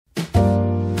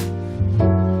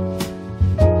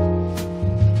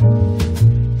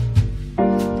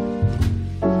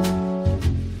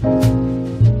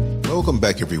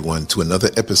back, everyone, to another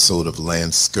episode of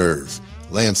Lancescurv.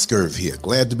 Lancescurv here.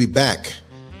 Glad to be back.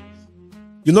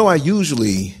 You know, I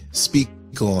usually speak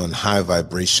on high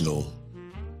vibrational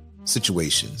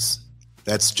situations.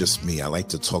 That's just me. I like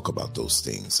to talk about those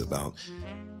things, about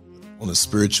on a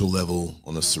spiritual level,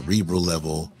 on a cerebral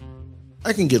level.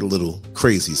 I can get a little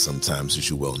crazy sometimes, as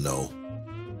you well know.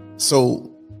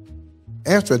 So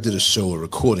after I did a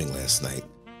recording last night,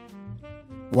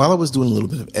 while I was doing a little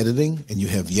bit of editing, and you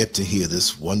have yet to hear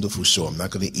this wonderful show, I'm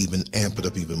not going to even amp it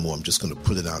up even more. I'm just going to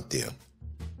put it out there.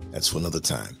 That's for another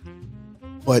time.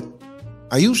 But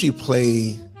I usually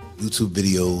play YouTube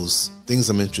videos, things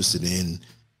I'm interested in.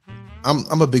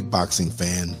 I'm a big boxing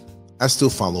fan. I still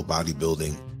follow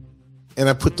bodybuilding. And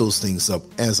I put those things up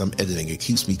as I'm editing. It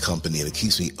keeps me company and it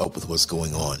keeps me up with what's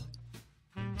going on.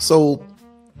 So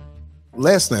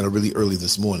last night, or really early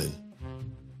this morning,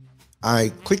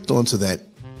 I clicked onto that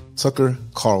Tucker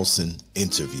Carlson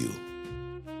interview.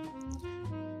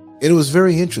 It was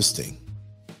very interesting.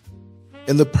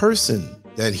 And the person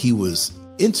that he was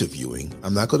interviewing,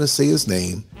 I'm not going to say his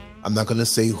name. I'm not going to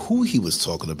say who he was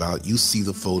talking about. You see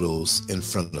the photos in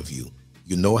front of you.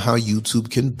 You know how YouTube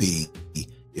can be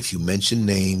if you mention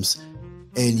names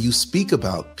and you speak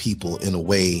about people in a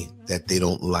way that they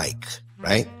don't like,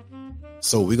 right?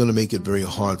 So we're going to make it very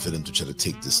hard for them to try to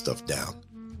take this stuff down.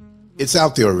 It's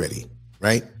out there already,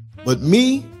 right? But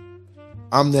me,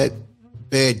 I'm that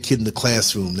bad kid in the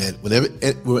classroom that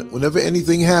whenever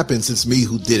anything happens, it's me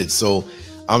who did it. So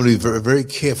I'm going to be very, very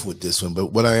careful with this one.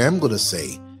 But what I am going to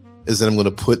say is that I'm going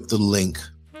to put the link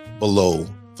below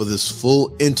for this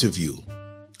full interview.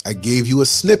 I gave you a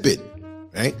snippet,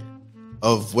 right,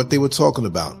 of what they were talking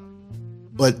about.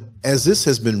 But as this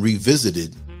has been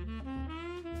revisited,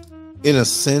 in a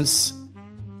sense,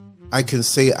 I can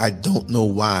say I don't know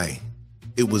why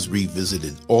it was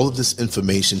revisited. All of this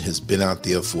information has been out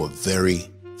there for a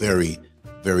very, very,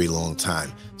 very long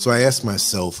time. So I asked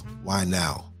myself, why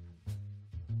now?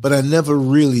 But I never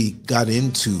really got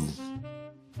into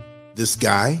this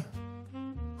guy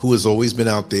who has always been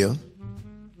out there,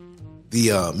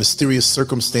 the mysterious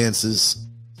circumstances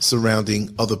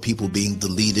surrounding other people being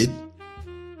deleted,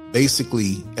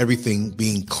 basically everything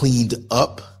being cleaned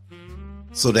up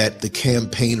so that the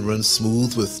campaign runs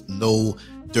smooth with no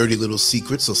dirty little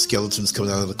secrets or skeletons coming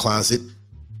out of the closet.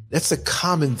 That's a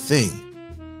common thing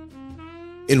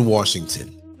in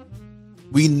Washington.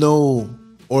 We know,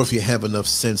 or if you have enough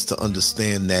sense to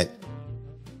understand, that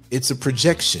it's a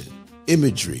projection,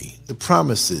 imagery, the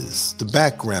promises, the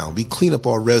background. We clean up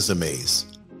our resumes.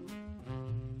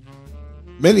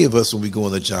 Many of us, when we go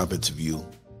on a job interview,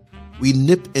 we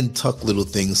nip and tuck little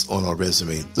things on our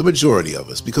resume, the majority of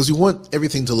us, because we want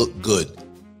everything to look good.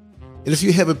 And if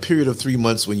you have a period of 3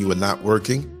 months when you are not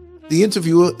working, the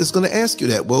interviewer is going to ask you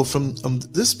that. Well, from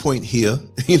this point here,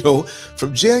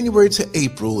 from January to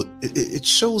April, it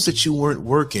shows that you weren't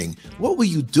working. What were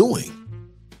you doing?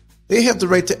 They have the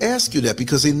right to ask you that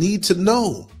because they need to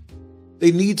know.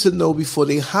 They need to know before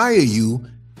they hire you.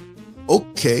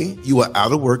 Okay, you were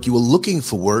out of work, you were looking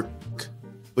for work,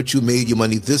 but you made your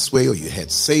money this way, or you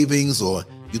had savings, or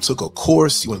you took a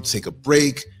course, you want to take a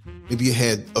break. Maybe you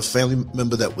had a family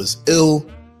member that was ill.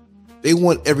 They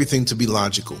want everything to be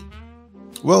logical.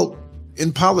 Well,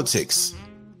 in politics,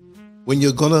 when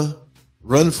you're going to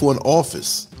run for an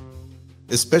office,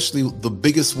 especially the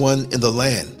biggest one in the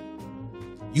land,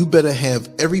 you better have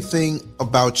everything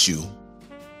about you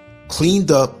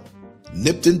cleaned up,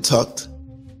 nipped and tucked,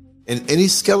 and any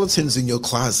skeletons in your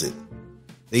closet,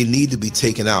 they need to be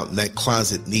taken out, and that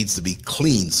closet needs to be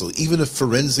clean. So even if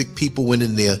forensic people went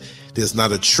in there, there's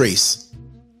not a trace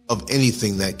of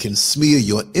anything that can smear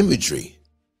your imagery.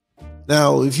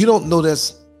 Now, if you don't know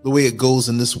that's the way it goes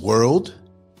in this world,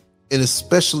 and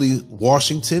especially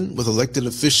Washington with elected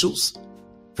officials,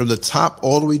 from the top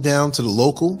all the way down to the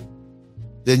local,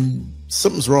 then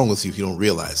something's wrong with you if you don't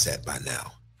realize that by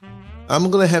now. I'm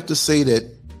going to have to say that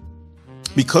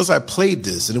because I played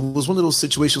this, and it was one of those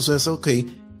situations where I said, okay,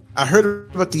 I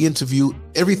heard about the interview,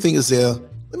 everything is there,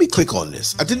 let me click on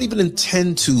this. I didn't even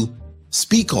intend to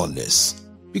speak on this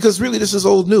because really this is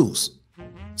old news.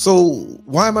 So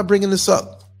why am I bringing this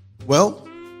up? Well,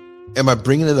 am I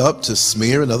bringing it up to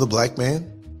smear another black man?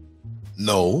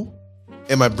 No.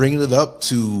 Am I bringing it up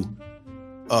to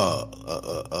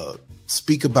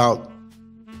speak about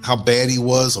how bad he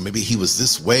was, or maybe he was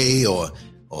this way, or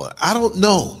I don't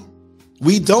know.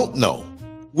 We don't know.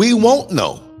 We won't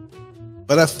know.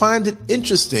 But I find it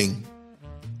interesting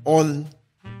on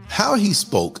how he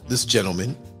spoke, this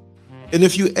gentleman. And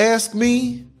if you ask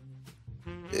me,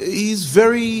 he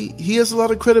has a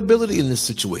lot of credibility in this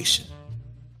situation.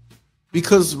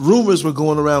 because rumors were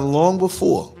going around long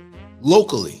before,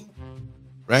 locally,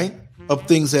 right, of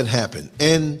things that happened.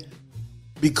 And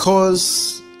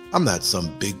because I'm not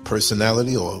some big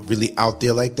personality or really out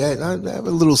there like that, I have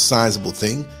a little sizable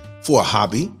thing for a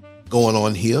hobby going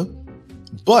on here.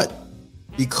 But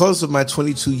because of my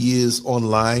 22 years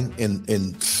online and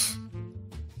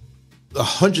the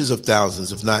hundreds of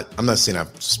thousands, if not, I'm not saying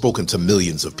I've spoken to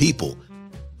millions of people,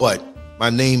 but my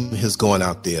name has gone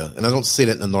out there. And I don't say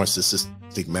that in a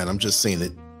narcissistic manner. I'm just saying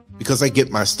it because I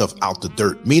get my stuff out the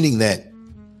dirt, meaning that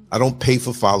I don't pay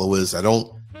for followers. I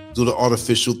don't do the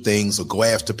artificial things or go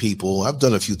after people. I've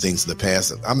done a few things in the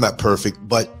past. I'm not perfect,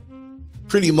 but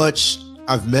pretty much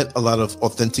I've met a lot of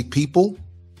authentic people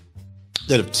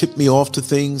that have tipped me off to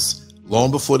things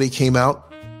long before they came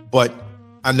out, but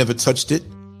I never touched it.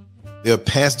 There are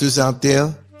pastors out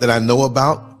there that I know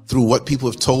about through what people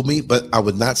have told me, but I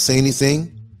would not say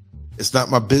anything. It's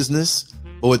not my business.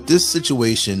 But with this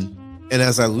situation, and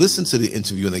as I listen to the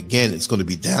interview, and again, it's going to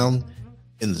be down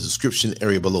in the description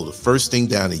area below. The first thing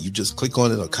down there, you just click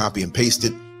on it or copy and paste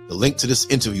it. The link to this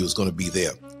interview is going to be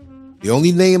there. The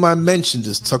only name I mentioned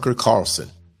is Tucker Carlson.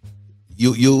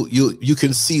 You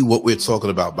can see what we're talking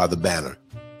about by the banner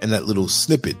and that little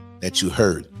snippet that you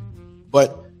heard.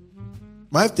 But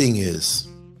my thing is,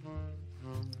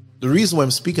 the reason why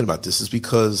I'm speaking about this is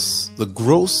because the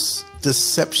gross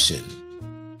deception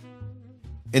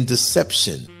and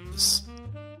deceptions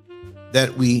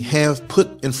that we have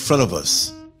put in front of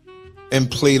us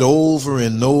and played over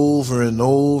and over and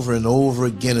over and over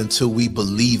again until we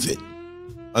believe it,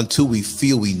 until we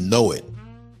feel we know it,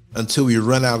 until we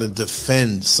run out and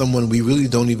defend someone we really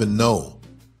don't even know.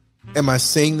 Am I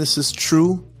saying this is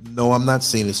true? No, I'm not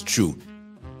saying it's true.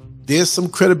 There's some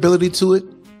credibility to it.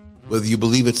 Whether you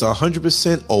believe it's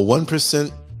 100% or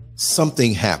 1%,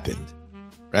 something happened,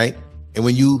 right? And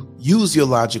when you use your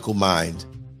logical mind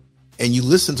and you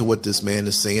listen to what this man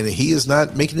is saying, and he is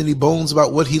not making any bones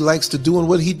about what he likes to do and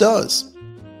what he does,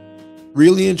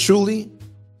 really and truly,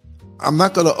 I'm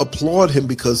not going to applaud him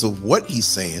because of what he's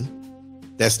saying.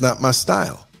 That's not my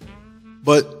style.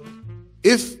 But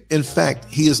if, in fact,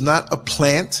 he is not a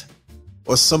plant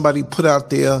or somebody put out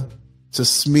there to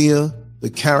smear the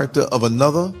character of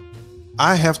another,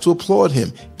 I have to applaud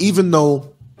him, even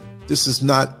though this is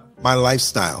not my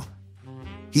lifestyle.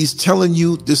 He's telling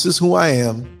you, this is who I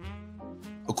am.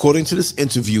 According to this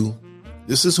interview,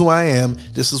 this is who I am.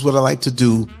 This is what I like to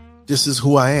do. This is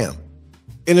who I am.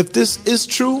 And if this is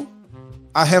true,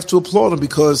 I have to applaud him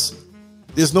because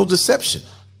there's no deception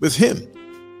with him.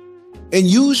 And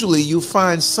usually you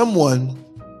find someone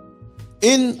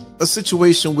in a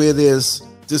situation where there's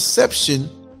deception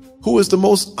who is the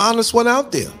most honest one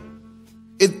out there.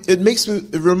 It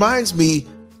reminds me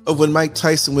of when Mike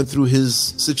Tyson went through his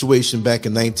situation back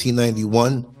in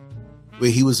 1991, where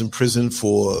he was in prison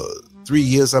for 3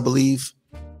 years, I believe.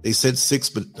 They said 6,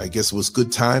 but I guess it was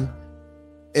good time.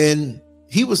 And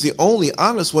he was the only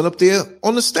honest one up there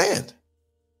on the stand.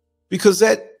 Because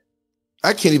that,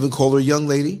 I can't even call her a young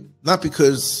lady, not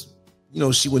because,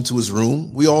 she went to his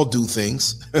room. We all do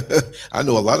things. I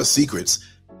know a lot of secrets.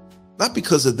 Not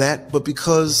because of that, but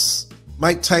because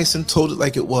Mike Tyson told it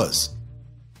like it was.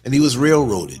 And he was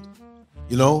railroaded,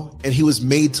 and he was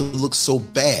made to look so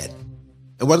bad.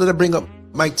 And why did I bring up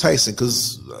Mike Tyson?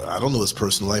 Because I don't know his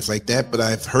personal life like that, but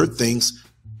I've heard things.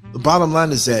 The bottom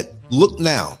line is that look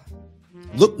now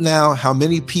how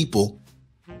many people,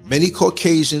 many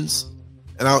Caucasians,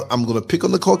 and I'm going to pick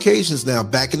on the Caucasians now,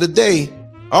 back in the day.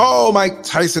 Oh, Mike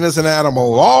Tyson is an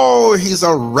animal. Oh, he's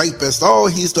a rapist. Oh,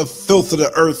 he's the filth of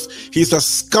the earth. He's the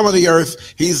scum of the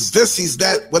earth. He's this, he's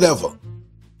that, whatever.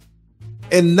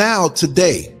 And now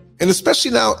today, and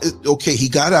especially now, okay, he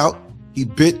got out. He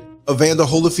bit Evander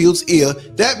Holyfield's ear.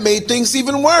 That made things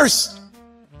even worse.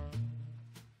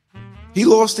 He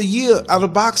lost a year out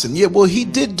of boxing. Yeah, well, he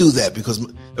did do that because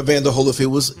Evander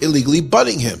Holyfield was illegally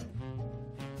butting him.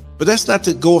 But that's not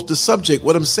to go off the subject.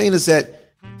 What I'm saying is that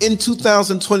in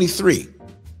 2023,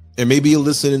 and maybe you're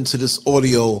listening to this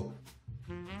audio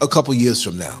a couple years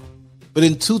from now, but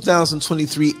in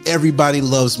 2023, everybody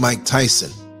loves Mike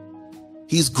Tyson.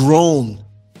 He's grown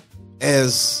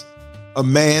as a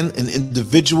man, an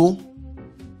individual,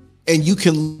 and you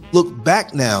can look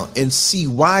back now and see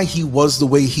why he was the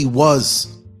way he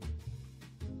was.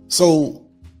 So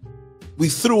we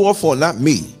threw off on, not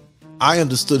me. I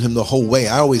understood him the whole way.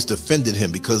 I always defended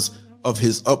him because of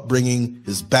his upbringing,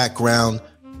 his background.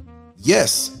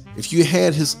 Yes, if you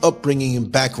had his upbringing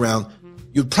and background,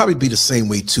 you'd probably be the same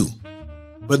way too.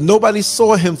 But nobody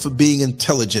saw him for being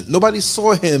intelligent. Nobody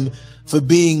saw him for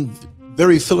being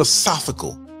very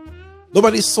philosophical.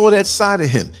 Nobody saw that side of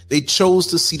him. They chose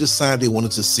to see the side they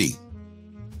wanted to see.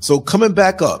 So coming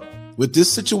back up with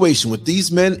this situation, with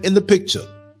these men in the picture,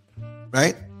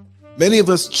 right? Many of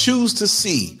us choose to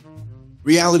see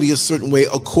reality a certain way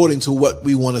according to what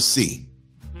we want to see.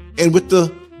 And with the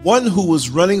one who was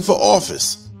running for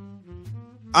office,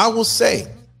 I will say,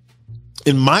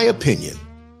 in my opinion,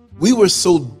 we were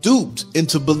so duped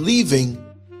into believing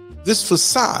this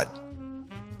facade.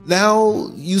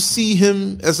 Now you see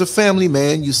him as a family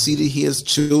man. You see that he has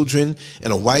children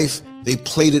and a wife. They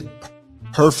played it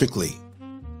perfectly,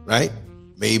 right?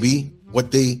 Maybe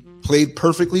what they played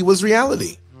perfectly was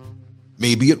reality.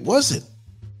 Maybe it wasn't.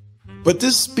 But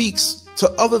this speaks to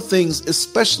other things,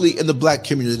 especially in the Black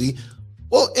community.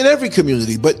 Well, in every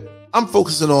community, but I'm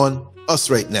focusing on us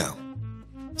right now.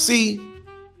 See,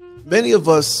 many of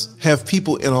us have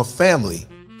people in our family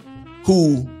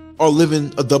who are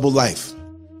living a double life.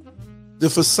 The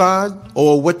facade,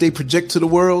 or what they project to the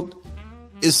world,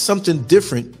 is something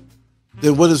different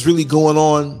than what is really going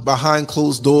on behind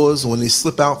closed doors when they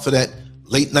slip out for that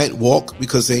late night walk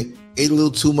because they ate a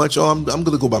little too much. Oh, I'm going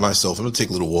to go by myself. I'm going to take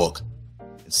a little walk.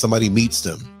 And somebody meets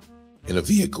them in a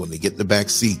vehicle and they get in the back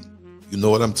seat. You know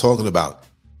what I'm talking about.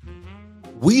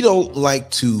 We don't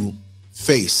like to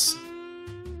face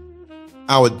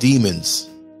our demons.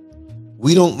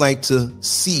 We don't like to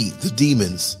see the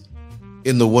demons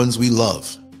in the ones we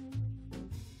love.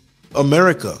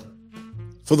 America,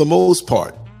 for the most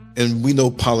part, and we know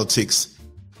politics,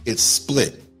 it's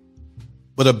split.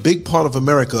 But a big part of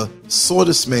America saw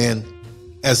this man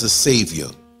as a savior.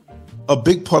 A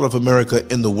big part of America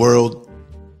in the world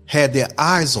had their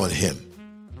eyes on him.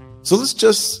 So let's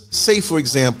just say, for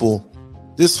example,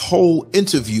 this whole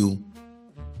interview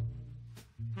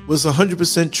was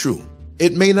 100% true.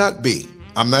 It may not be.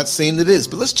 I'm not saying it is,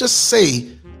 but let's just say,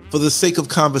 for the sake of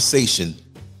conversation,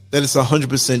 that it's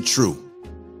 100% true,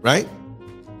 right?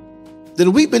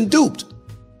 Then we've been duped.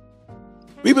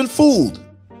 We've been fooled.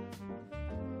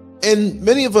 And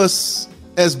many of us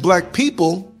as Black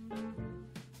people,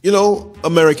 you know,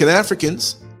 American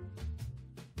Africans,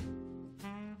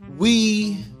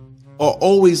 we are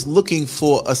always looking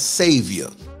for a savior.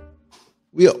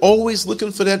 We are always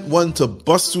looking for that one to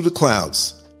bust through the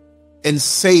clouds and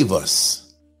save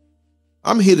us.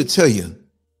 I'm here to tell you,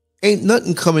 ain't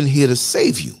nothing coming here to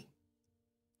save you.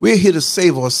 We're here to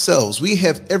save ourselves. We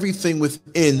have everything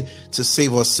within to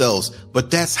save ourselves,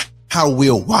 but that's how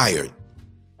we're wired.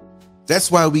 That's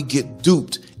why we get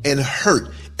duped and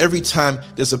hurt every time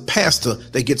there's a pastor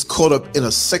that gets caught up in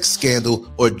a sex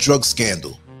scandal or a drug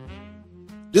scandal.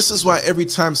 This is why every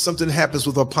time something happens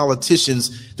with our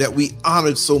politicians that we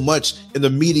honored so much and the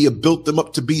media built them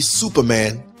up to be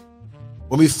Superman,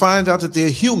 when we find out that they're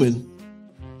human,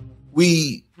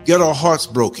 we get our hearts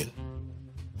broken.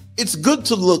 It's good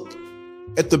to look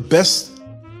at the best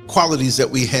qualities that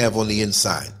we have on the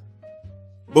inside,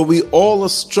 but we all are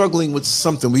struggling with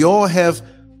something. We all have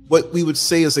what we would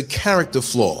say is a character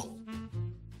flaw.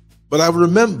 But I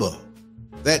remember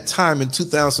that time in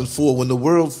 2004 when the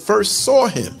world first saw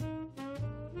him.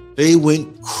 They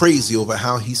went crazy over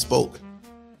how he spoke.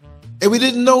 And we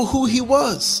didn't know who he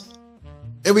was.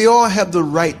 And we all have the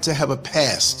right to have a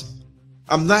past.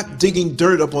 I'm not digging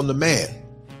dirt up on the man.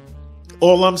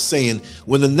 All I'm saying,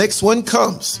 when the next one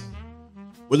comes,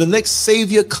 when the next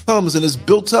savior comes and is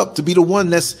built up to be the one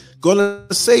that's going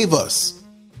to save us,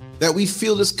 that we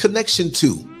feel this connection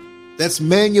to, that's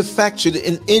manufactured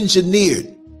and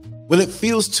engineered, when it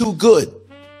feels too good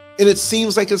and it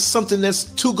seems like it's something that's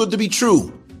too good to be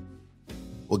true,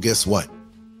 well, guess what?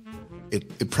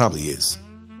 It probably is.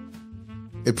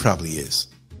 It probably is.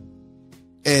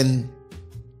 And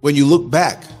when you look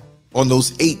back on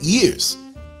those 8 years,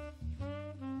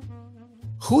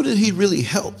 who did he really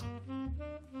help?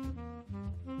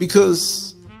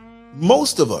 Because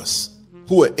most of us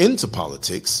who are into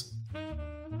politics,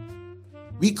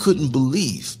 we couldn't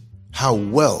believe how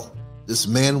well this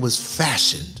man was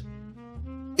fashioned.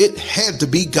 It had to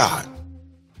be God.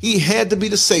 He had to be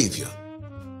the savior.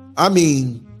 I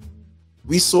mean,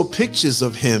 we saw pictures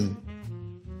of him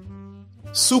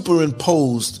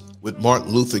superimposed with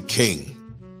Martin Luther King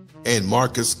and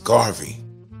Marcus Garvey.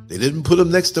 They didn't put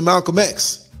him next to Malcolm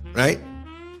X, right?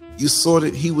 You saw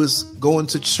that he was going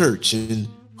to church and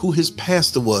who his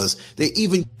pastor was. They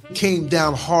even came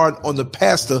down hard on the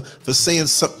pastor for saying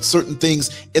certain things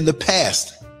in the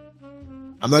past.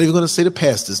 I'm not even going to say the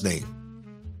pastor's name.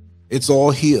 It's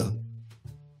all here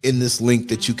in this link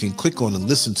that you can click on and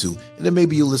listen to. And then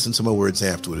maybe you'll listen to my words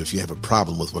afterward if you have a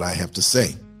problem with what I have to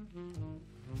say.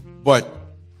 But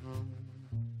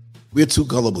we're too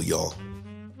gullible, y'all.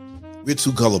 We're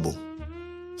too gullible.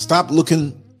 Stop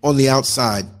looking on the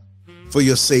outside for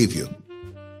your Savior.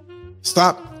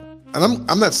 Stop. And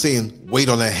I'm not saying wait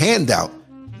on a handout,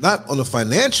 not on a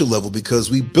financial level,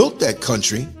 because we built that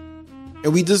country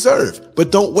and we deserve,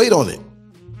 but don't wait on it.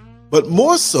 But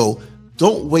more so,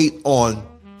 don't wait on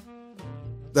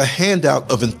the handout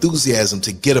of enthusiasm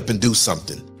to get up and do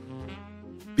something.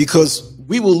 Because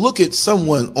we will look at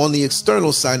someone on the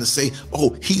external side and say,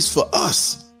 oh, he's for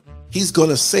us. He's going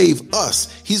to save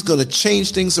us. He's going to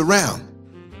change things around.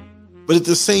 But at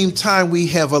the same time, we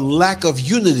have a lack of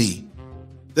unity.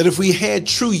 That if we had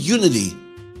true unity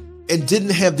and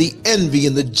didn't have the envy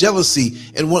and the jealousy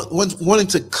and wanting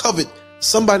to covet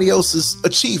somebody else's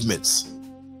achievements,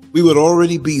 we would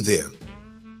already be there.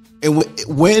 And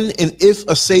when and if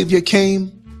a Savior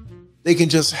came, they can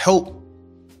just help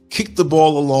kick the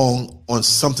ball along on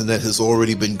something that has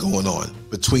already been going on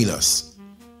between us.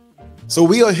 So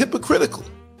we are hypocritical.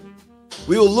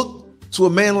 We will look to a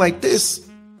man like this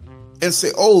and say,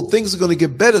 oh, things are going to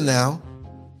get better now.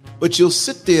 But you'll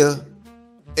sit there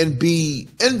and be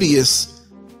envious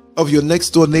of your next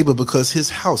door neighbor because his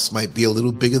house might be a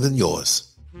little bigger than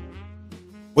yours.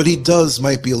 What he does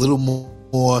might be a little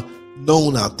more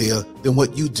known out there than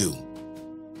what you do.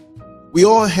 We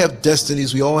all have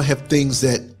destinies. We all have things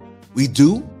that we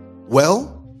do well,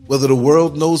 whether the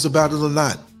world knows about it or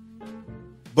not.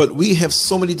 But we have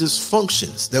so many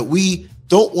dysfunctions that we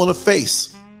don't want to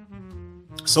face.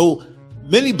 So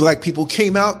many black people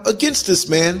came out against this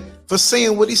man for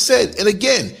saying what he said. And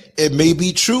again, it may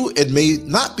be true. It may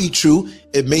not be true.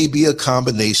 It may be a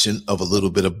combination of a little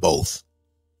bit of both.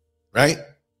 Right?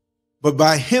 But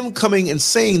by him coming and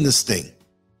saying this thing,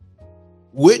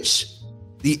 which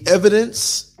the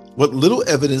evidence, what little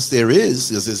evidence there is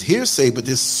his hearsay, but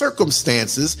there's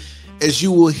circumstances, as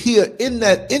you will hear in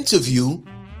that interview,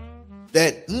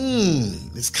 that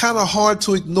it's kind of hard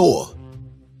to ignore.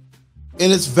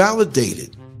 And it's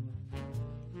validated.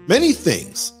 Many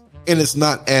things, and it's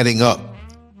not adding up.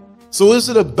 So is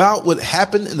it about what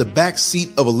happened in the back seat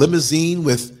of a limousine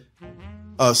with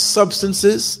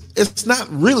substances? It's not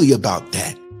really about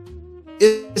that.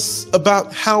 It's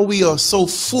about how we are so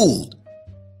fooled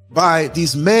by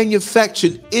these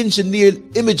manufactured,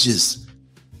 engineered images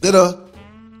that are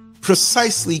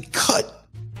precisely cut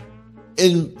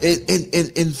and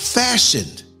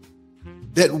fashioned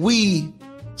that we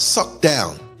suck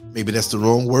down. Maybe that's the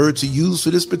wrong word to use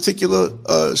for this particular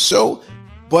show,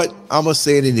 but I'm going to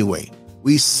say it anyway.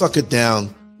 We suck it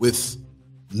down with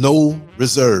no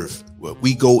reserve.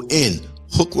 We go in,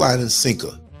 hook, line, and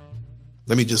sinker.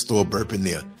 Let me just throw a burp in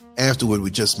there. Afterward, we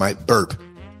just might burp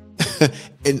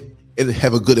and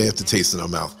have a good aftertaste in our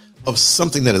mouth of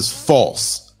something that is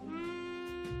false.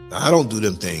 Now, I don't do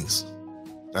them things.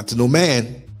 Not to no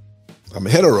man. I'm a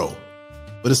hetero.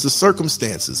 But it's the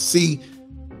circumstances. See,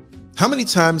 how many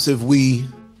times have we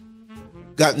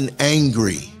gotten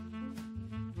angry?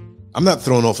 I'm not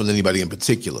throwing off on anybody in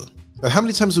particular, but how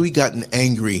many times have we gotten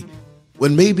angry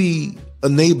when maybe a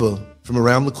neighbor from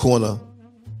around the corner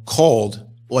called,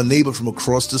 or a neighbor from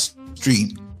across the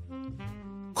street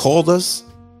called us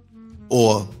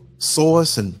or saw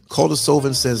us and called us over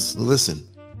and says, listen,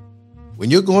 when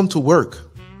you're going to work,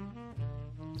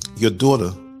 your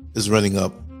daughter is running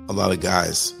up a lot of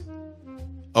guys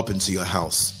up into your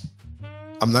house.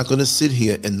 I'm not going to sit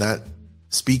here and not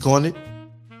speak on it.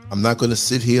 I'm not going to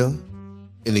sit here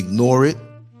and ignore it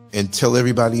and tell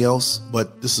everybody else,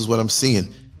 but this is what I'm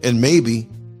seeing. And maybe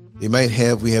we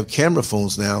have camera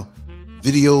phones now,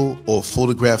 video or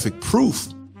photographic proof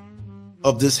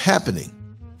of this happening.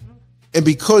 And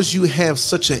because you have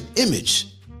such an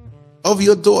image of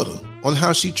your daughter on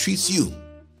how she treats you,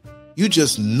 you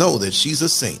just know that she's a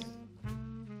saint.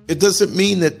 It doesn't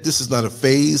mean that this is not a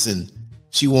phase and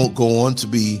she won't go on to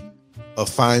be a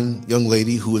fine young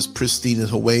lady who is pristine in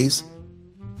her ways.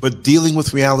 But dealing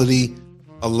with reality,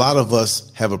 a lot of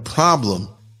us have a problem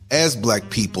as Black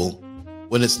people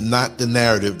when it's not the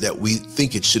narrative that we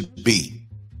think it should be.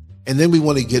 And then we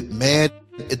want to get mad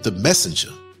at the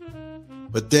messenger.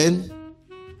 But then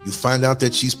you find out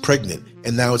that she's pregnant,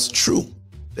 and now it's true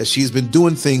that she's been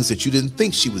doing things that you didn't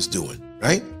think she was doing,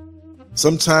 right?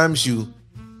 Sometimes you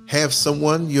have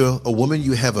someone, you're a woman,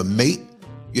 you have a mate,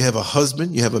 you have a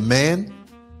husband, you have a man,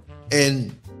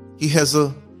 and he has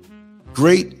a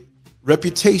great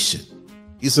reputation.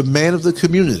 He's a man of the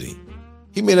community.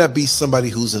 He may not be somebody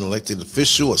who's an elected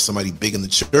official or somebody big in the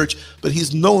church, but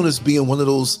he's known as being one of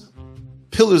those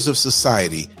pillars of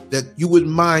society that you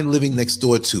wouldn't mind living next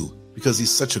door to because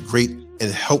he's such a great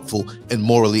and helpful and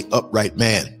morally upright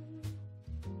man.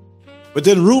 But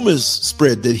then rumors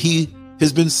spread that he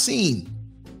has been seen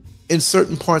in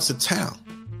certain parts of town.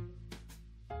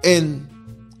 And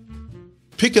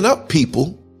picking up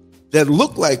people that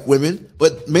look like women,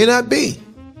 but may not be.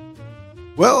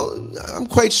 Well, I'm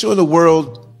quite sure in the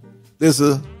world there's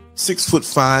a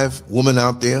 6'5" woman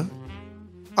out there.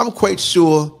 I'm quite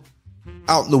sure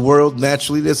out in the world,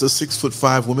 naturally, there's a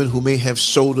 6'5" woman who may have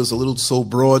shoulders a little so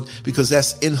broad because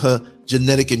that's in her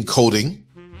genetic encoding.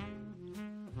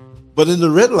 But in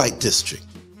the red light district,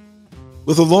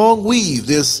 with a long weave,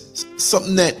 there's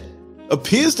something that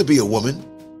appears to be a woman,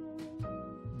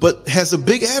 but has a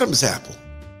big Adam's apple,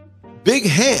 big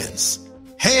hands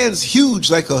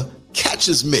huge like a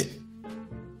catcher's mitt,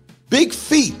 big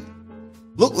feet,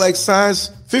 look like size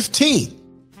 15.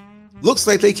 Looks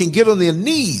like they can get on their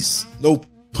knees, no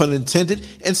pun intended,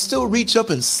 and still reach up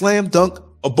and slam dunk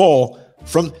a ball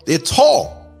from, they're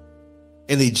tall.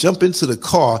 And they jump into the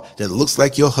car that looks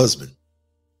like your husband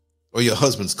or your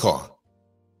husband's car.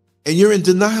 And you're in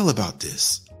denial about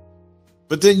this.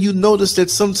 But then you notice that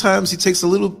sometimes he takes a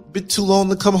little bit too long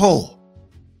to come home.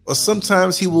 Or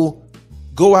sometimes he will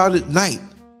go out at night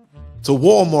to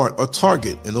Walmart or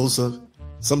Target. And those are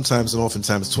sometimes and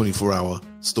oftentimes 24-hour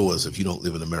stores if you don't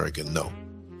live in America, no,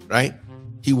 right?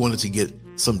 He wanted to get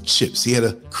some chips. He had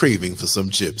a craving for some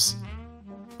chips.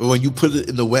 But when you put it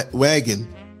in the wagon,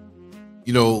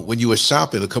 you know, when you were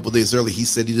shopping a couple of days early, he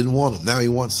said he didn't want them. Now he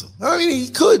wants them. I mean, he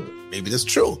could. Maybe that's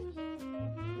true.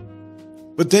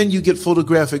 But then you get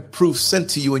photographic proof sent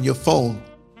to you in your phone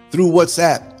through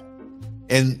WhatsApp.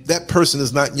 And that person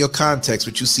is not in your contacts,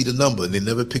 but you see the number and they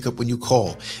never pick up when you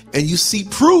call. And you see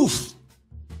proof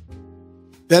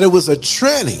that it was a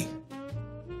tranny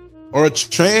or a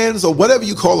trans or whatever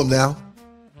you call them now,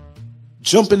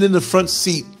 jumping in the front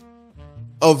seat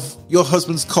of your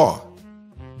husband's car.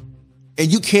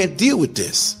 And you can't deal with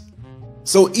this.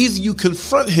 So either you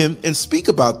confront him and speak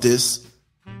about this,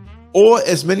 or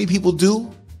as many people do,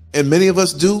 and many of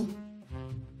us do,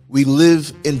 we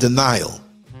live in denial.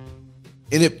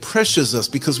 And it pressures us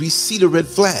because we see the red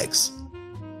flags.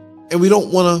 And we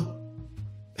don't want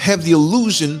to have the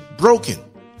illusion broken.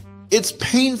 It's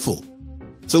painful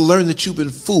to learn that you've been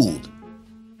fooled.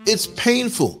 It's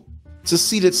painful to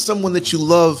see that someone that you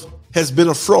love has been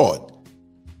a fraud.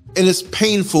 And it's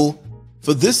painful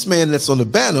for this man that's on the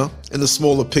banner in the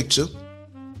smaller picture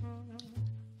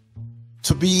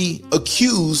to be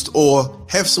accused or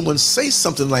have someone say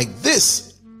something like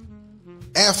this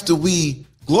after we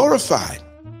glorified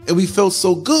and we felt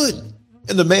so good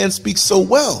and the man speaks so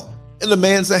well and the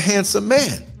man's a handsome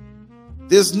man.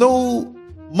 There's no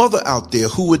mother out there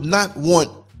who would not want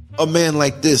a man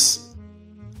like this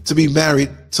to be married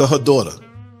to her daughter.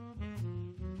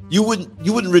 You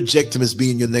wouldn't reject him as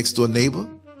being your next door neighbor.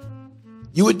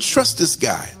 You would trust this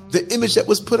guy, the image that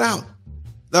was put out.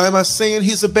 Now, am I saying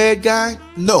he's a bad guy?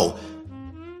 No.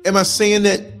 Am I saying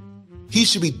that he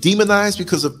should be demonized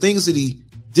because of things that he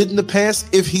did in the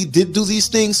past if he did do these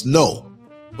things? No.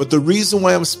 But the reason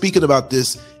why I'm speaking about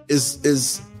this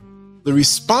is the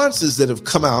responses that have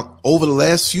come out over the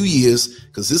last few years,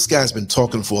 because this guy's been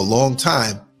talking for a long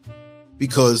time,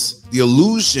 because the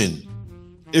illusion,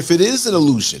 if it is an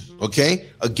illusion, okay,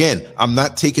 again, I'm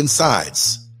not taking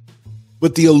sides,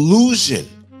 but the illusion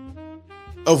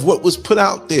of what was put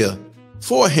out there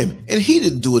for him, and he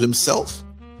didn't do it himself.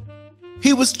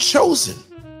 He was chosen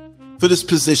for this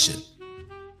position.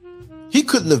 He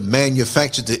couldn't have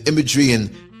manufactured the imagery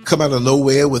and come out of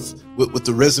nowhere with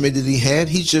the resume that he had.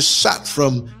 He just shot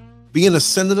from being a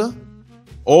senator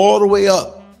all the way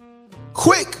up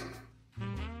quick.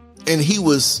 And he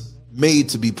was made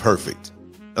to be perfect.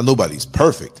 Now, nobody's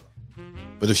perfect.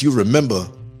 But if you remember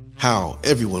how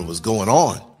everyone was going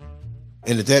on,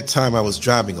 and at that time I was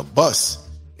driving a bus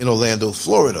in Orlando,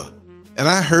 Florida, and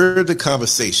I heard the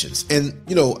conversations. And,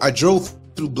 you know, I drove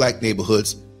through black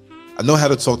neighborhoods. I know how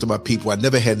to talk to my people. I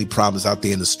never had any problems out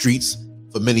there in the streets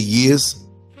for many years.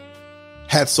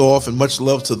 Hats off and much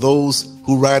love to those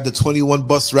who ride the 21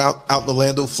 bus route out in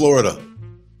Orlando, Florida.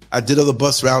 I did other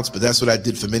bus routes, but that's what I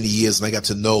did for many years. And I got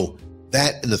to know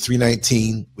that and the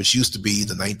 319, which used to be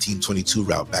the 1922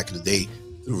 route back in the day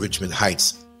through Richmond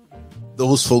Heights.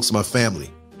 Those folks are my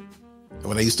family. And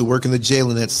when I used to work in the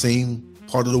jail in that same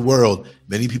part of the world,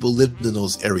 many people lived in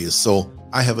those areas. So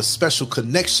I have a special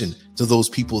connection to those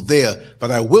people there. But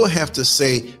I will have to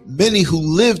say many who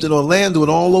lived in Orlando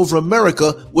and all over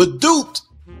America were duped.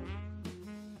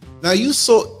 Now you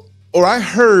saw, or I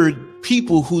heard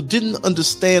people who didn't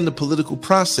understand the political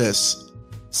process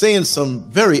saying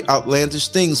some very outlandish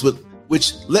things,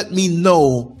 which let me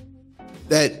know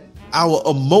that our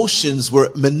emotions were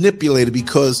manipulated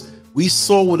because we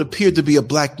saw what appeared to be a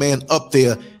black man up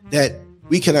there that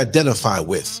we can identify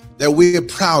with, that we're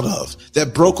proud of,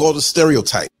 that broke all the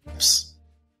stereotypes.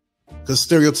 Because because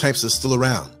stereotypes are still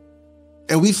around.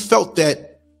 And we felt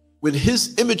that with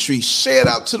his imagery shared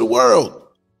out to the world,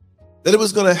 that it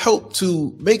was going to help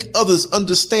to make others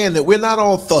understand that we're not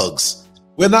all thugs.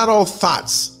 We're not all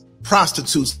thoughts,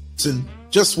 prostitutes, and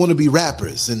just want to be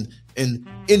rappers and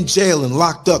in jail and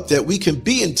locked up, that we can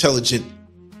be intelligent,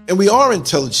 and we are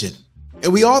intelligent,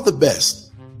 and we are the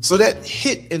best. So that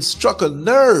hit and struck a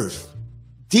nerve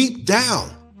deep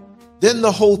down. Then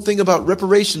the whole thing about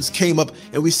reparations came up,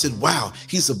 and we said, wow,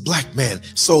 he's a black man,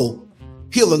 so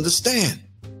he'll understand.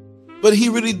 But he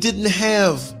really didn't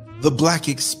have the black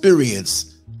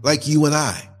experience like you and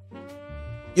I.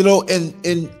 You know,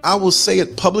 and I will say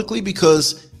it publicly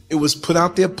because it was put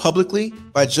out there publicly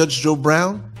by Judge Joe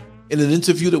Brown in an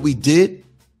interview that we did,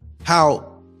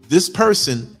 how this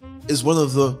person is one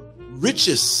of the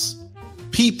richest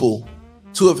people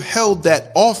to have held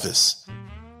that office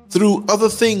through other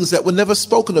things that were never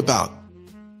spoken about,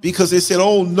 because they said,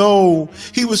 oh no,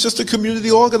 he was just a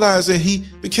community organizer. He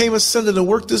became a senator and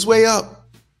worked his way up.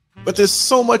 But there's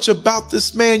so much about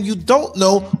this man you don't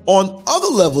know on other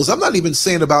levels. I'm not even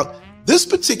saying about this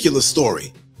particular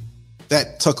story,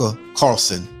 that Tucker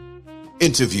Carlson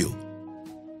interview.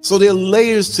 So there are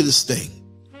layers to this thing.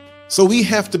 So we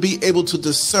have to be able to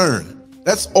discern.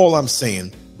 That's all I'm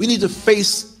saying. We need to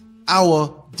face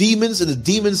our demons and the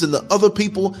demons and the other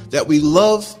people that we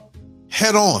love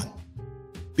head on,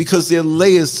 because there are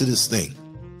layers to this thing.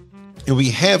 And we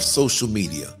have social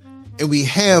media, and we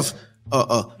have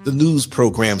the news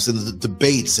programs and the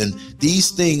debates, and these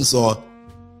things are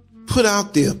put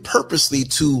out there purposely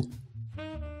to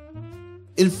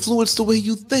influence the way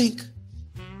you think.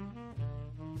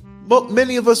 But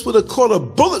many of us would have caught a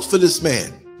bullet for this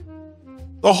man.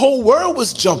 The whole world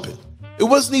was jumping. It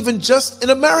wasn't even just in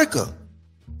America.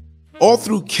 All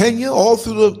through Kenya, all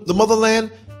through the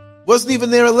motherland, wasn't even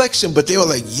their election, but they were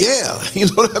like, yeah, you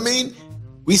know what I mean?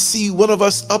 We see one of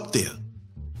us up there.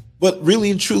 But really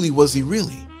and truly, was he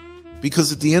really?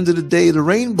 Because at the end of the day, the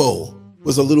rainbow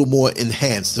was a little more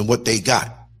enhanced than what they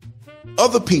got.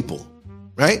 Other people,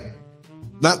 right?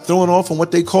 Not throwing off on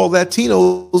what they call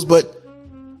Latinos, but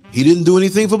he didn't do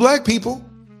anything for black people.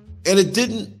 And it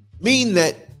didn't mean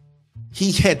that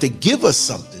he had to give us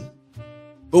something.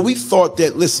 But we thought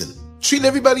that, listen, treat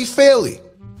everybody fairly.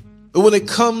 But when it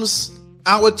comes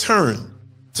our turn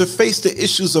to face the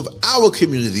issues of our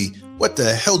community, what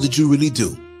the hell did you really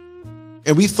do?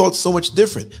 And we thought so much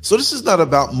different. So this is not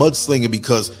about mudslinging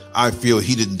because I feel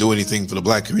he didn't do anything for the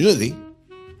black community.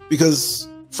 Because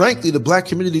frankly, the black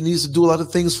community needs to do a lot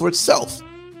of things for itself,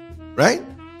 right?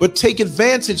 But take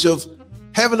advantage of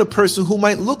having a person who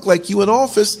might look like you in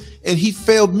office and he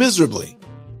failed miserably.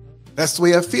 That's the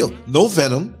way I feel. No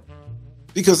venom,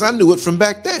 because I knew it from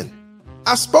back then.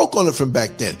 I spoke on it from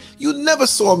back then. You never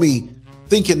saw me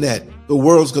thinking that the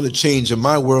world's going to change and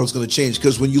my world's going to change,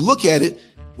 because when you look at it,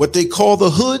 what they call the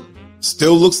hood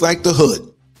still looks like the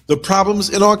hood. The problems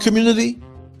in our community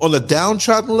on the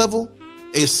downtrodden level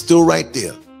is still right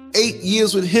there. 8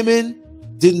 years with him in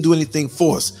didn't do anything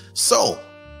for us. So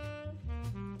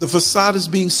the facade is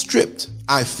being stripped,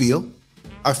 I feel.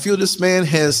 I feel this man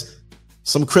has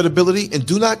some credibility, and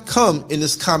do not come in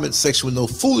this comment section with no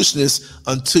foolishness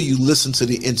until you listen to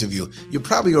the interview. You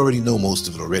probably already know most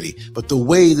of it already, but the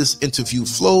way this interview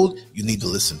flowed, you need to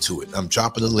listen to it. I'm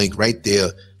dropping a link right there.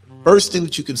 First thing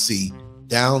that you can see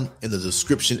down in the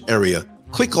description area,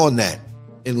 click on that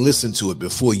and listen to it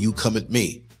before you come at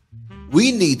me.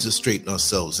 We need to straighten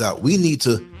ourselves out. We need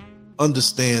to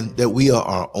understand that we are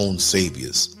our own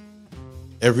saviors.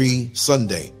 Every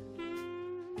Sunday,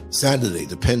 Saturday,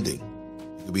 depending,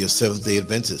 it could be a Seventh-day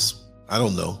Adventist. I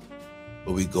don't know.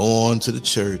 But we go on to the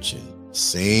church and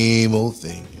same old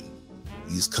thing.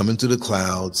 He's coming through the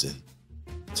clouds and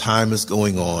time is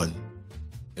going on,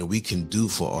 and we can do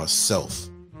for ourselves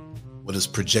what is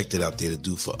projected out there to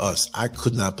do for us. I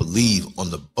could not believe on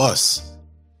the bus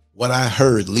what I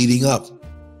heard leading up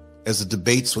as the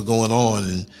debates were going on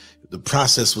and the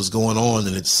process was going on,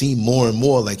 and it seemed more and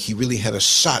more like he really had a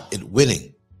shot at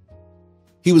winning.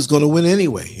 He was going to win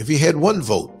anyway if he had one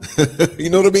vote. You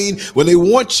know what I mean? When they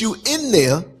want you in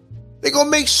there, they're going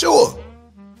to make sure.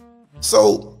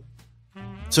 So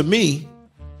to me,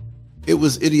 it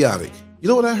was idiotic. You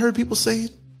know what I heard people saying?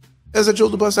 As I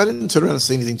drove the bus, I didn't turn around and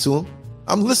say anything to him.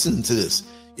 I'm listening to this.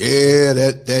 Yeah,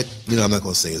 that, you know, I'm not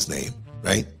going to say his name,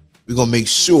 right? We're going to make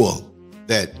sure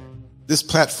that this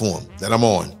platform that I'm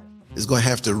on is going to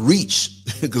have to reach,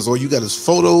 because all you got is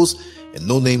photos and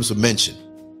no names were mentioned.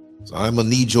 So I'm going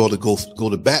to need y'all to go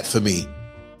to bat for me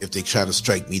if they try to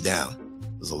strike me down.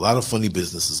 There's a lot of funny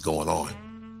businesses going on.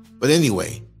 But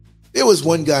anyway, there was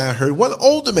one guy I heard, one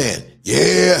older man.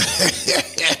 Yeah.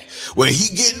 when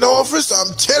he get in office,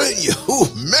 I'm telling you,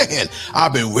 oh man,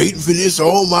 I've been waiting for this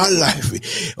all my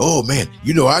life. Oh man,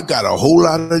 you know, I got a whole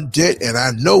lot of debt, and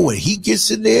I know when he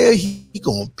gets in there, he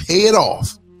gonna pay it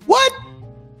off. What?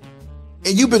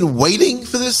 And you've been waiting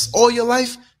for this all your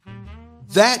life?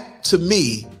 That, to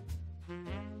me,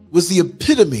 was the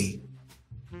epitome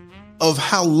of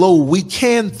how low we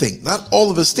can think. Not all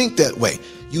of us think that way.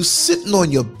 You sitting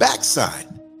on your backside,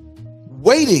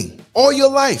 waiting all your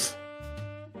life.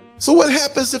 So what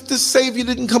happens if this Savior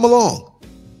didn't come along?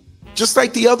 Just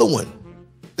like the other one,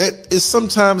 that is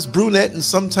sometimes brunette and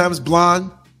sometimes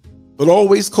blonde, but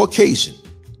always Caucasian.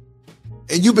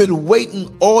 And you've been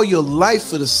waiting all your life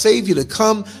for the Savior to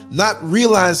come, not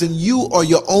realizing you are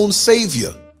your own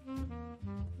Savior.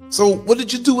 So what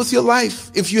did you do with your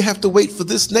life if you have to wait for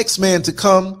this next man to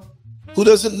come who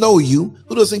doesn't know you,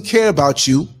 who doesn't care about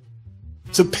you,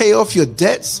 to pay off your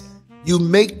debts? You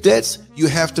make debts, you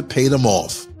have to pay them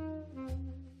off.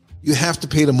 You have to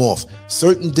pay them off.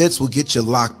 Certain debts will get you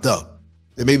locked up.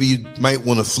 And maybe you might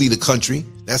want to flee the country.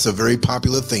 That's a very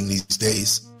popular thing these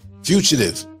days.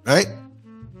 Fugitive, right?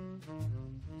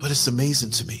 But it's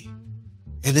amazing to me.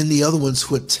 And then the other ones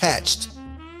who attached,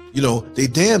 you know, they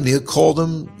damn near called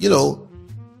him, you know,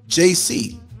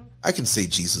 JC. I can say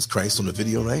Jesus Christ on the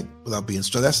video, right? Without being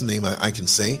strong. That's the name I can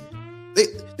say.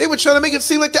 They were trying to make it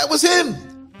seem like that was him.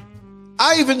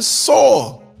 I even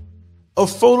saw a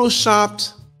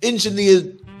photoshopped,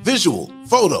 engineered visual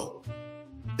photo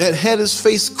that had his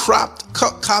face cropped,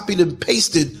 copied, and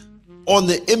pasted on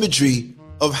the imagery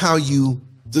of how you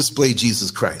display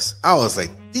Jesus Christ. I was like,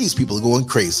 these people are going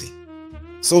crazy.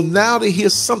 So now to hear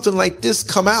something like this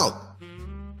come out,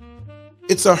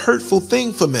 it's a hurtful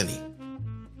thing for many,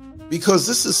 because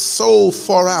this is so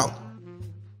far out.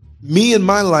 Me in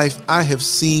my life, I have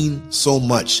seen so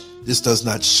much. This does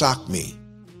not shock me,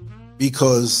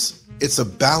 because it's a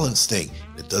balance thing.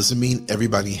 It doesn't mean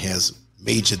everybody has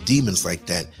major demons like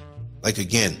that. Like,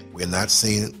 again, we're not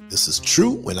saying this is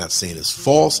true. We're not saying it's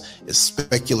false. It's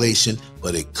speculation,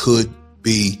 but it could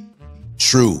be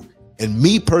true. And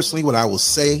me personally, what I will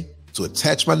say to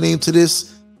attach my name to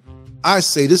this, I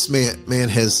say this man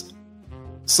has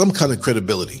some kind of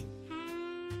credibility.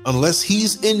 Unless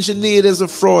he's engineered as a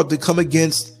fraud to come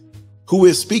against who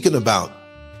we're speaking about.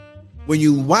 When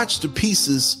you watch the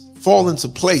pieces fall into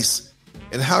place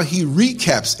and how he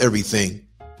recaps everything,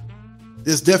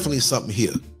 there's definitely something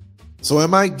here. So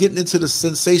am I getting into the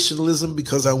sensationalism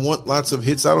because I want lots of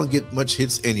hits? I don't get much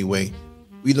hits anyway.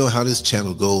 We know how this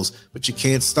channel goes, but you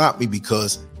can't stop me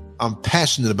because I'm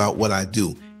passionate about what I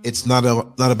do. It's not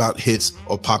about hits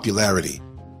or popularity,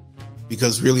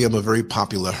 because really I'm a very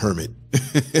popular hermit.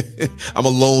 I'm a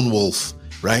lone wolf,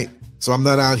 right? So I'm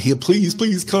not out here,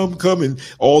 please come and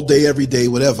all day, every day,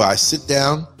 whatever. I sit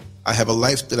down. I have a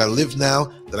life that I live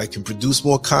now that I can produce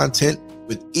more content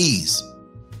with ease.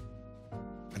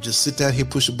 I just sit down here,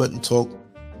 push a button, talk,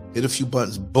 hit a few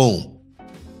buttons, boom.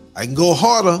 I can go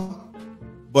harder,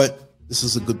 but this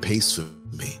is a good pace for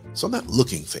me. So I'm not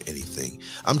looking for anything.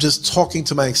 I'm just talking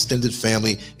to my extended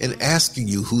family and asking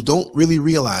you who don't really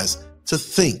realize to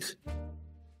think,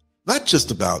 not just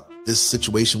about this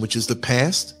situation, which is the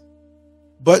past,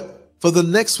 but for the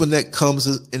next one that comes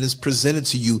and is presented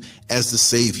to you as the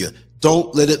Savior.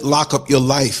 Don't let it lock up your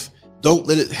life. Don't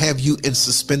let it have you in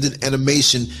suspended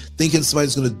animation thinking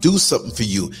somebody's going to do something for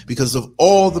you because of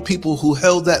all the people who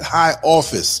held that high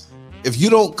office. If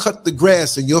you don't cut the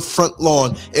grass in your front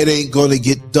lawn, it ain't going to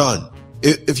get done.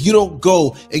 If you don't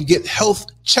go and get health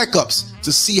checkups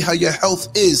to see how your health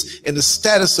is and the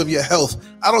status of your health,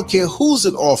 I don't care who's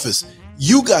in office,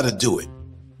 you got to do it.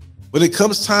 When it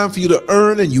comes time for you to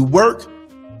earn and you work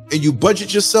and you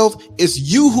budget yourself, it's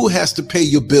you who has to pay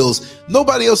your bills.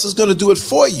 Nobody else is going to do it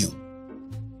for you.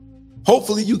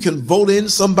 Hopefully you can vote in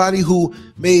somebody who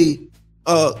may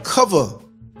cover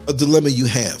a dilemma you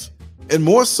have. And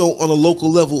more so on a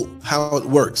local level, how it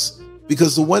works.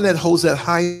 Because the one that holds that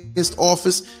highest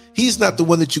office, he's not the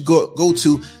one that you go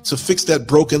to fix that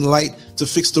broken light, to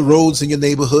fix the roads in your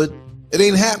neighborhood. It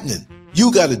ain't happening.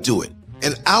 You got to do it.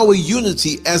 And our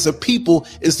unity as a people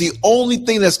is the only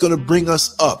thing that's going to bring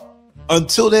us up.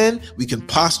 Until then, we can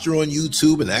posture on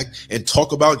YouTube and act and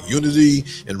talk about unity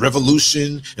and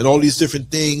revolution and all these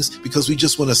different things because we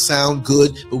just want to sound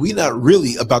good, but we're not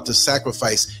really about the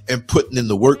sacrifice and putting in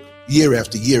the work year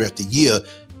after year after year.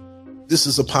 This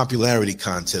is a popularity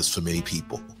contest for many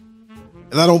people.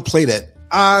 And I don't play that.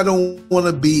 I don't want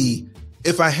to be,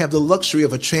 if I have the luxury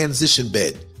of a transition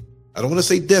bed, I don't want to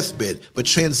say deathbed, but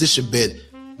transition bed,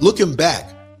 looking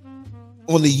back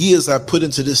on the years I put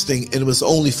into this thing, and it was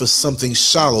only for something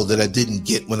shallow that I didn't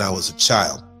get when I was a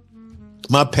child.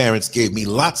 My parents gave me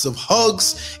lots of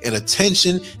hugs and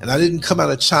attention, and I didn't come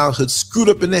out of childhood screwed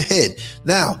up in the head.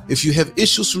 Now, if you have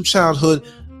issues from childhood,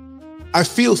 I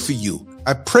feel for you.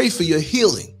 I pray for your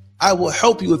healing. I will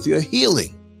help you with your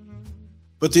healing.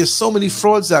 But there's so many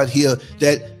frauds out here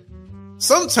that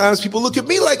sometimes people look at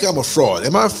me like I'm a fraud.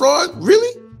 Am I a fraud?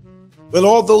 Really? But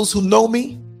all those who know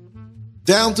me,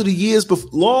 down through the years,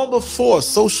 long before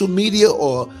social media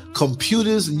or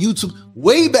computers and YouTube,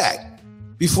 way back,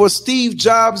 before Steve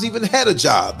Jobs even had a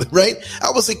job, right? I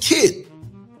was a kid.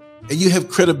 And you have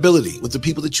credibility with the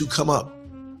people that you come up.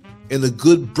 And the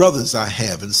good brothers I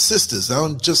have and sisters. I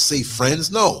don't just say friends.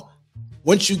 No.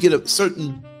 Once you get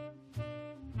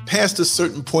past a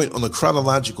certain point on a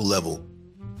chronological level,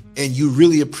 and you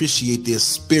really appreciate their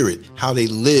spirit, how they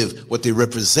live, what they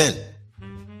represent,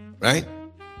 right?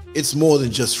 It's more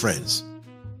than just friends.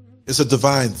 It's a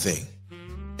divine thing.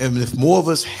 And if more of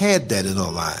us had that in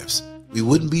our lives, we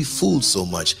wouldn't be fooled so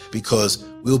much, because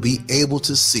we'll be able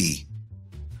to see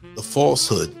the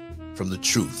falsehood from the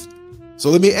truth. So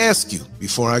let me ask you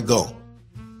before I go,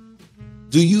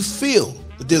 do you feel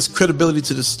that there's credibility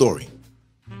to this story?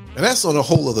 And that's on a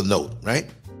whole other note, right?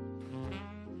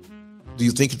 Do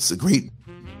you think it's a great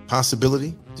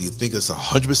possibility? Do you think it's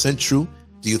 100% true?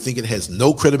 Do you think it has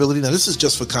no credibility? Now, this is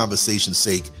just for conversation's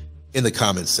sake in the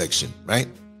comments section, right?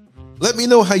 Let me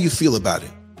know how you feel about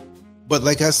it. But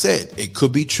like I said, it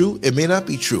could be true. It may not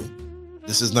be true.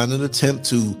 This is not an attempt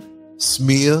to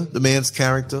smear the man's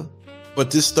character,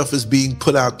 but this stuff is being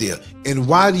put out there. And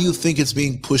why do you think it's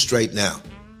being pushed right now?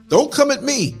 Don't come at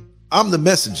me. I'm the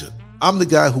messenger. I'm the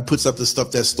guy who puts up the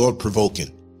stuff that's thought-provoking.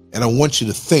 And I want you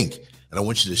to think, and I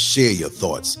want you to share your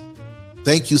thoughts.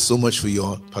 Thank you so much for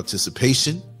your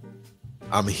participation.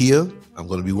 I'm here. I'm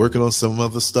going to be working on some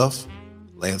other stuff.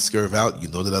 Lancescurv out. You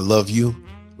know that I love you.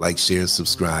 Like, share, and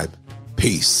subscribe.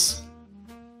 Peace.